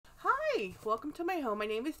Hi, welcome to my home. My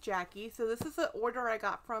name is Jackie. So this is an order I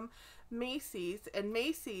got from Macy's, and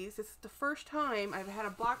Macy's, this is the first time I've had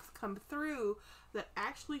a box come through that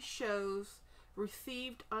actually shows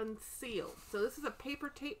received unsealed. So this is a paper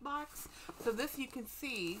tape box. So this, you can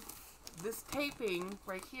see this taping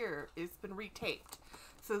right here has been retaped.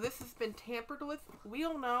 So this has been tampered with. We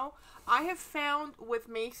don't know. I have found with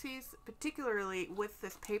Macy's, particularly with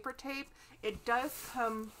this paper tape, it does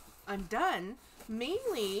come undone,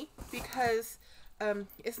 mainly because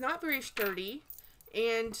it's not very sturdy,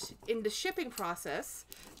 and in the shipping process,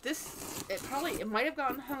 it might have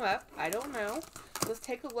gotten hung up. I don't know. Let's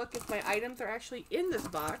take a look if my items are actually in this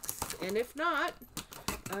box, and if not,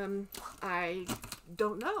 I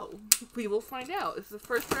don't know. We will find out. It's the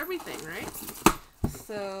first for everything, right?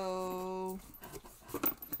 So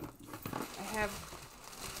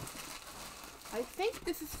I think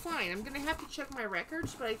this is fine. I'm going to have to check my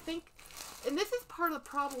records, but I think, and this is part of the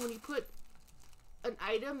problem when you put an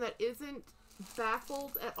item that isn't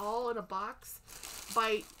baffled at all in a box,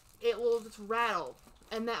 it will just rattle.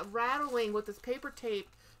 And that rattling with this paper tape,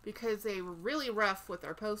 because they were really rough with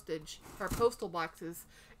our postal boxes,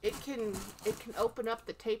 it can open up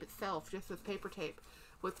the tape itself, just with paper tape,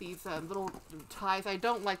 with these little ties. I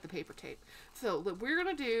don't like the paper tape. So we're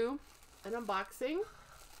going to do an unboxing.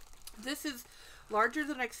 This is larger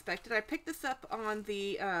than I expected. I picked this up on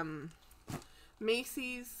the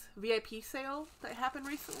Macys VIP sale that happened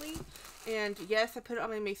recently. And yes, I put it on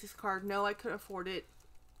my Macy's card. No, I couldn't afford it.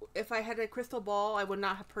 If I had a crystal ball, I would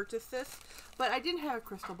not have purchased this. But I didn't have a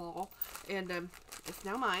crystal ball, and it's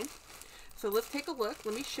now mine. So let's take a look.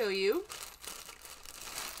 Let me show you.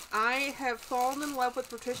 I have fallen in love with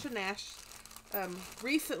Patrica Nash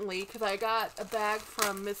recently, because I got a bag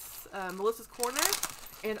from Miss Melissa's Corner,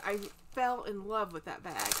 and I fell in love with that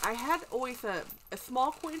bag. I had always a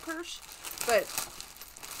small coin purse,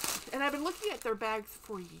 and I've been looking at their bags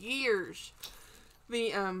for years.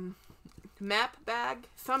 The map bag,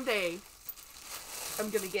 someday I'm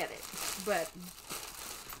gonna get it, but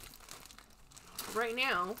right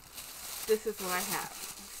now this is what I have.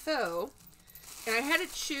 So, and I had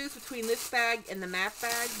to choose between this bag and the map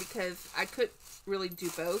bag because I couldn't really do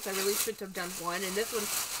both. I really should have done one, and this one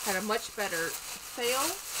had a much better sale.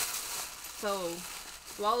 So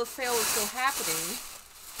while the sale is still happening,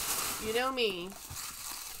 you know me,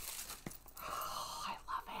 I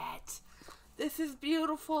love it. This is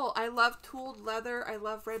beautiful. I love tooled leather. I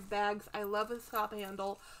love red bags. I love the stop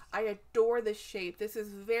handle. I adore this shape. This is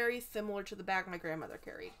very similar to the bag my grandmother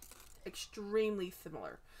carried. Extremely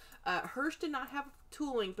similar. Hers did not have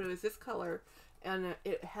tooling, but it was this color, and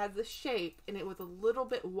it had the shape, and it was a little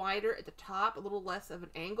bit wider at the top, a little less of an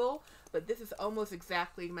angle, but this is almost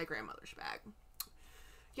exactly my grandmother's bag.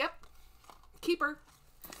 Yep. Keeper.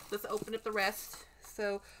 Let's open up the rest.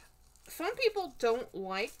 So, some people don't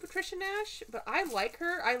like Patrica Nash, but I like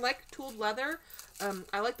her. I like tooled leather.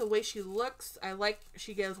 I like the way she looks. I like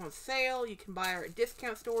she goes on sale. You can buy her at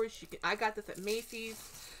discount stores. I got this at Macy's,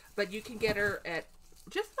 but you can get her at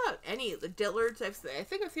just about any of the Dillards. I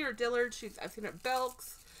think I've seen her at Dillards. I've seen her at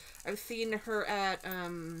Belk's. I've seen her at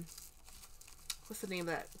what's the name of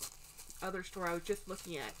that other store I was just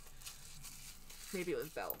looking at? Maybe it was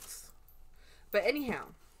Belk's. But anyhow,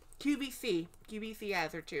 QVC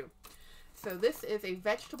has her too. So this is a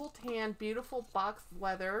vegetable tan, beautiful box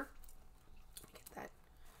leather. Get that.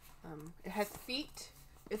 It has feet.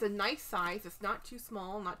 It's a nice size. It's not too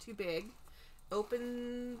small, not too big.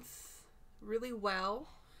 Opens really well.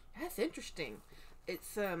 That's interesting.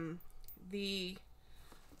 It's the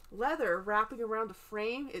leather wrapping around the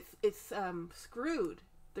frame. It's screwed.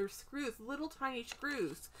 There's screws, little tiny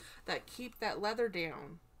screws that keep that leather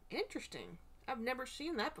down. Interesting. I've never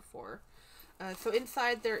seen that before. So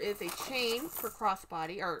inside there is a chain for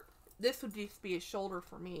crossbody, or this would just be a shoulder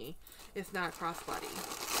for me. It's not a crossbody.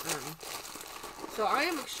 So I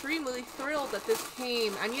am extremely thrilled that this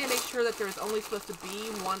came. I need to make sure that there's only supposed to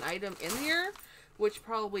be one item in here, which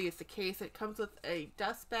probably is the case. It comes with a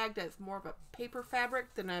dust bag that's more of a paper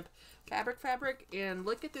fabric than a fabric. And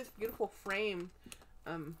look at this beautiful framed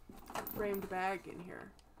bag in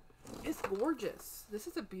here. It's gorgeous. This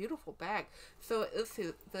is a beautiful bag. So let's see,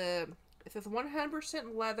 it says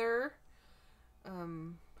 100% leather,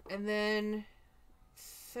 and then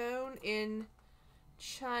sewn in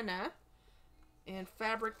China. And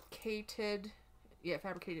fabricated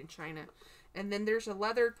in China. And then there's a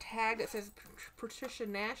leather tag that says Patrica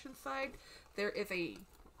Nash inside. There is a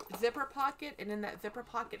zipper pocket, and in that zipper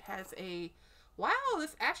pocket has wow,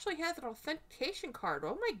 this actually has an authentication card.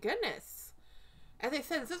 Oh my goodness. As I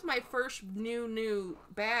said, this is my first new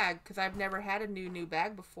bag, because I've never had a new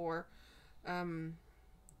bag before.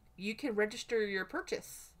 you can register your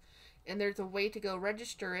purchase. And there's a way to go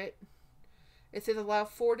register it. It says allow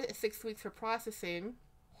 4 to 6 weeks for processing.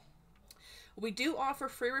 We do offer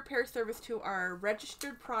free repair service to our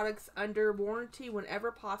registered products under warranty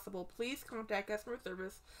whenever possible. Please contact customer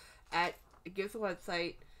service at, it gives the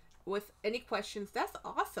website, with any questions. That's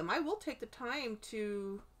awesome. I will take the time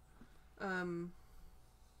to, so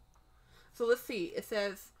let's see. It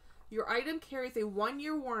says, your item carries a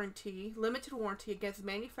 1-year warranty, limited warranty against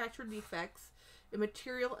manufacturer defects in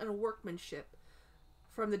material and workmanship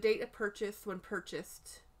from the date of purchase when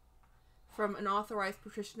purchased from an authorized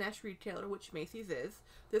Patrica Nash retailer, which Macys is.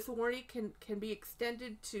 This warranty can be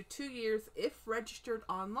extended to 2 years if registered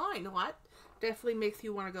online. Well, that definitely makes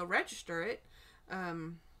you want to go register it.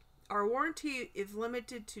 Our warranty is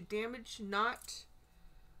limited to damage not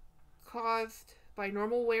caused by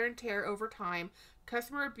normal wear and tear over time,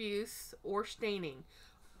 customer abuse or staining,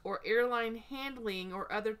 or airline handling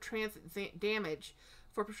or other transit damage.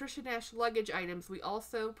 For Patrica Nash luggage items, we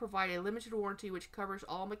also provide a limited warranty which covers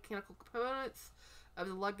all mechanical components of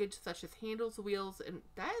the luggage, such as handles, wheels, and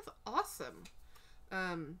that is awesome.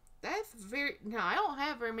 That's very, now I don't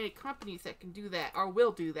have very many companies that can do that or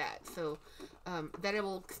will do that, so that it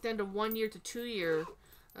will extend a 1 year to 2 year.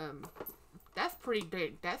 That's pretty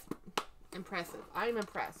big. That's impressive. I'm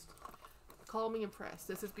impressed. Call me impressed.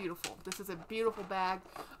 This is beautiful. This is a beautiful bag.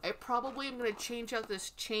 I probably am going to change out this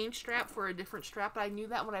chain strap for a different strap, but I knew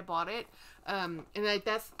that when I bought it. And I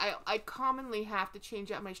commonly have to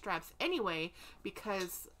change out my straps anyway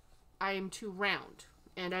because I am too round.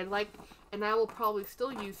 And I will probably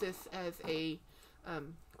still use this as a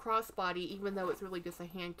crossbody, even though it's really just a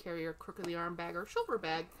hand carrier, crook of the arm bag, or shoulder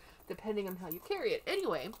bag, depending on how you carry it.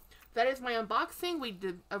 Anyway, that is my unboxing. We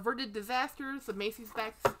averted disasters. The Macys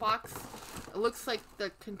box. It looks like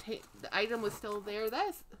the item was still there.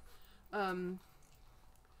 That's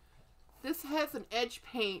this has an edge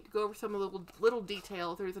paint. Go over some of the little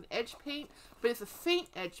details. There's an edge paint, but it's a faint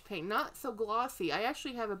edge paint, not so glossy. I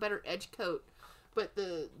actually have a better edge coat, but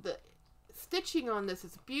the stitching on this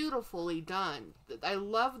is beautifully done. I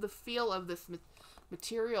love the feel of this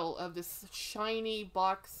material, of this shiny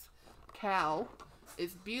box cow.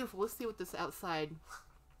 It's beautiful. Let's see what this outside.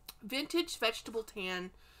 Vintage vegetable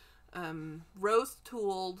tan, rose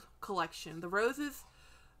tooled collection. The roses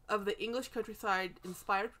of the English countryside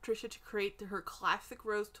inspired Patricia to create her classic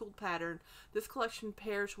rose tooled pattern. This collection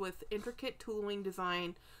pairs with intricate tooling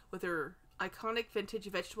design with her iconic vintage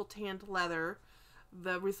vegetable tanned leather.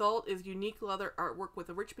 The result is unique leather artwork with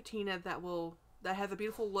a rich patina that has a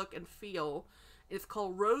beautiful look and feel. It's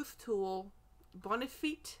called Rose Tool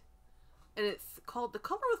Bonifite, and the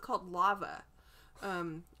color was called Lava.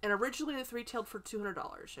 And originally this retailed for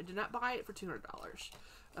 $200. I did not buy it for $200.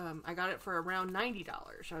 I got it for around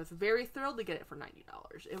 $90. I was very thrilled to get it for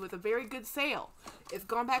 $90. It was a very good sale. It's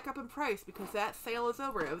gone back up in price because that sale is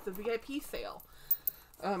over. It was a VIP sale.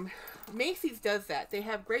 Macys does that. They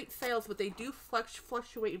have great sales, but they do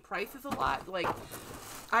fluctuate in prices a lot. Like,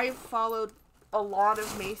 I've followed a lot of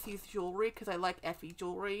Macys jewelry because I like Effie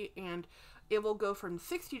jewelry, and it will go from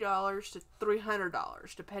 $60 to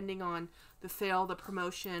 $300 depending on the sale, the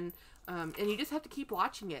promotion, and you just have to keep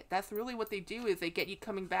watching it. That's really what they do, is they get you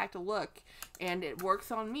coming back to look, and it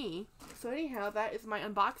works on me. So anyhow, that is my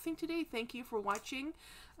unboxing today. Thank you for watching.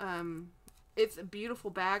 It's a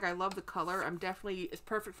beautiful bag. I love the color. It's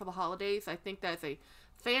perfect for the holidays. I think that's a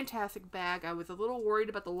fantastic bag. I was a little worried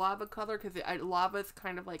about the lava color because lava is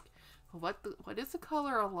kind of like, what is the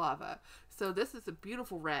color of lava? So this is a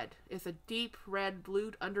beautiful red. It's a deep red,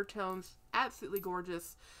 blue undertones. Absolutely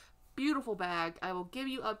gorgeous. Beautiful bag. I will give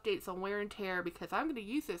you updates on wear and tear because I'm going to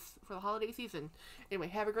use this for the holiday season. Anyway,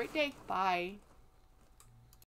 have a great day. Bye.